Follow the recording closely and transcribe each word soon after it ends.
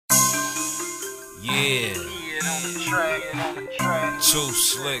Yeah.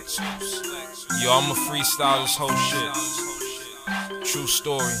 2slick. Yo, I'ma freestyle this whole shit. True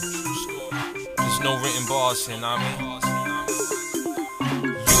story. There's no written bars here, know what I mean?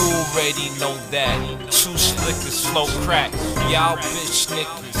 You already know that 2slick is flow crack. Y'all bitch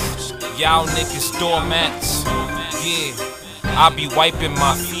niggas, y'all niggas doormats. Yeah, I be wiping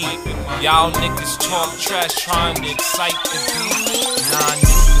my feet. Y'all niggas talk trash trying to excite the beat. Nah,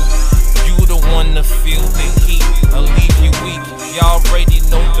 nigga, you the one to feel the heat. I'll leave you weak. Y'all already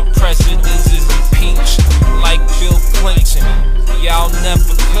know the president is impeached like Bill Clinton. Y'all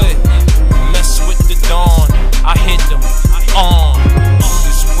never could mess with the dawn. I hit them on.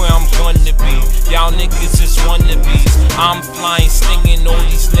 This is where I'm gonna be. Y'all niggas is wannabes. I'm flying, stinging all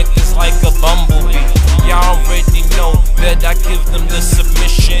these niggas like a bumblebee. Y'all already know that I give them the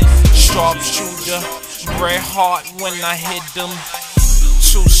submission. Sharpshooter, Bret Hart when I hit them.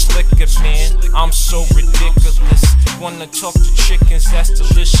 2slicker, man, I'm so ridiculous. Wanna talk to chickens, that's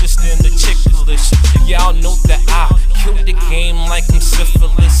delicious than the ticklish. Y'all know that I kill the game like I'm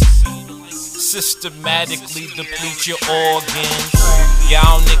syphilis. Systematically deplete your organs.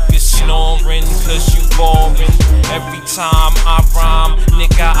 Y'all niggas snoring cause you boring. Every time I rhyme,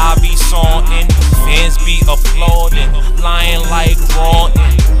 nigga, I be sawing. Fans be applauding, lying like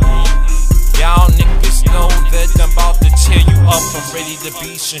roaring. Y'all niggas know that I'm about to tear you up. I'm ready to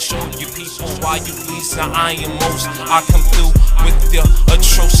beast and show you people why you least. Now I am most. I come through with the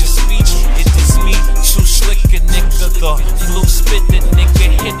atrocious speech. It is me, 2slick, nigga, the flu spitting nigga.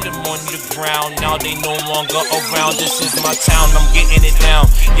 Hit them on the ground. Now they no longer around. This is my town. I'm getting it down.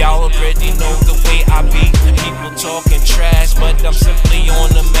 Y'all already know the way I be. People talking trash, but I'm simply on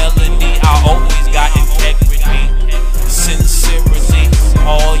the melody. I always got integrity. Sincerely,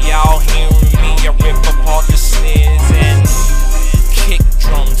 all y'all hearing me, I rip apart the snares and kick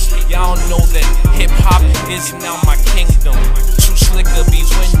drums. Y'all know that hip-hop is now my kingdom. 2slicker be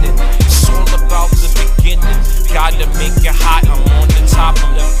winning, it's all about the beginning. Gotta make it hot, I'm on the top,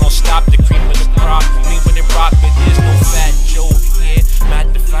 I'm never gonna stop. The cream of the crop, me with it rock, but there's no fat Joe here.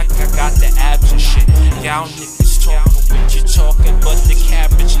 Matter of fact, I got the abs and shit. Y'all niggas talking what you talking, but the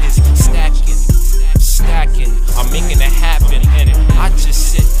cabbage is stacking. I'm making it happen, and I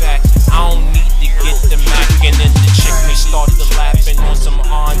just sit back. I don't need to get the mackin', and the chicken started laughing on some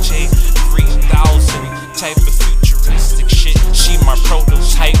RJ 3000 type of futuristic shit. She my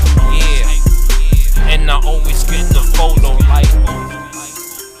prototype, yeah. And I always get the photo like,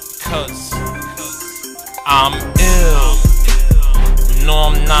 cause I'm ill. No,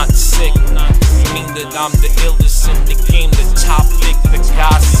 I'm not sick. Mean that I'm the illest in the game, the top pick, the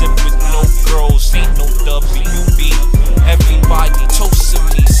gossip with no girls, ain't no WB. Everybody toasting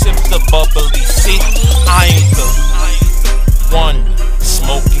me, sip the bubbly. See, I ain't the one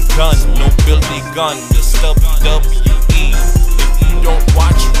smoking gun, no Billy Gun, it's WWE. If you don't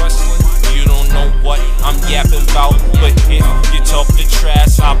watch wrestling, you don't know what I'm yapping about. But if you talk the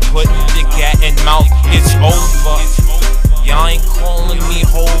trash, I put the gat in mouth, it's over. Y'all ain't calling me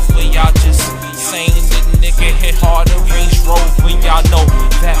Hover, y'all just saying the nigga hit harder, Range Rover. Y'all know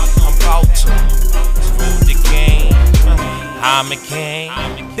that I'm about to rule the game. I'm a king,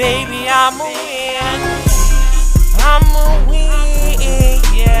 baby, I'm a win. I'm a win,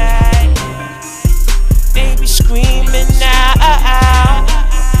 yeah. Baby screaming out,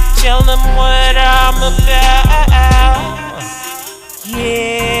 tell them what I'm about.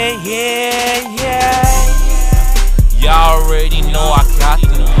 Yeah, yeah, yeah. Y'all already know I got the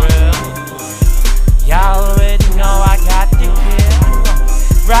real. Y'all already know I got the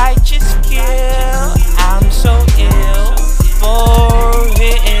kill. Righteous kill. I'm so ill for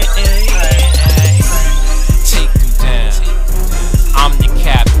it. Take them down. I'm the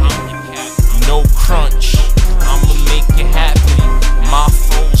captain. No crunch. I'ma make it happen. My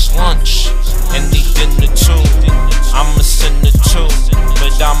foes lunch. And they dinner too. I'ma send the two.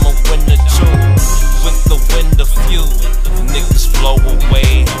 But I'ma win the two. With the wind of few, niggas blow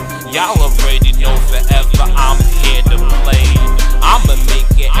away. Y'all already know forever I'm here to play. I'ma make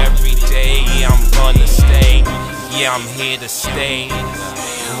it every day, yeah, I'm gonna stay. Yeah, I'm here to stay.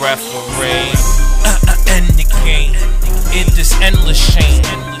 Referee, end the game. It is endless shame.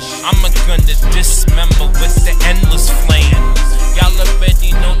 I'm gonna dismember with the endless flame. Y'all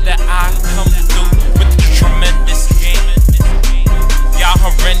already know that I come through with the tremendous game. Y'all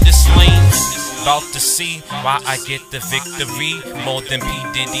horrendous lanes. About to see why I get the victory. More than P.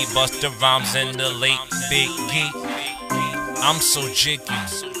 Diddy, Busta Rhymes, and the late Biggie. I'm so jiggy.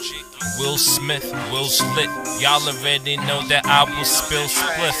 Will Smith, Will Slit. Y'all already know that I will spill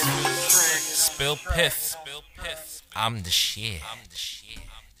spliff. Spill piff. I'm the shit.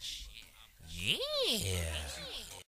 Yeah.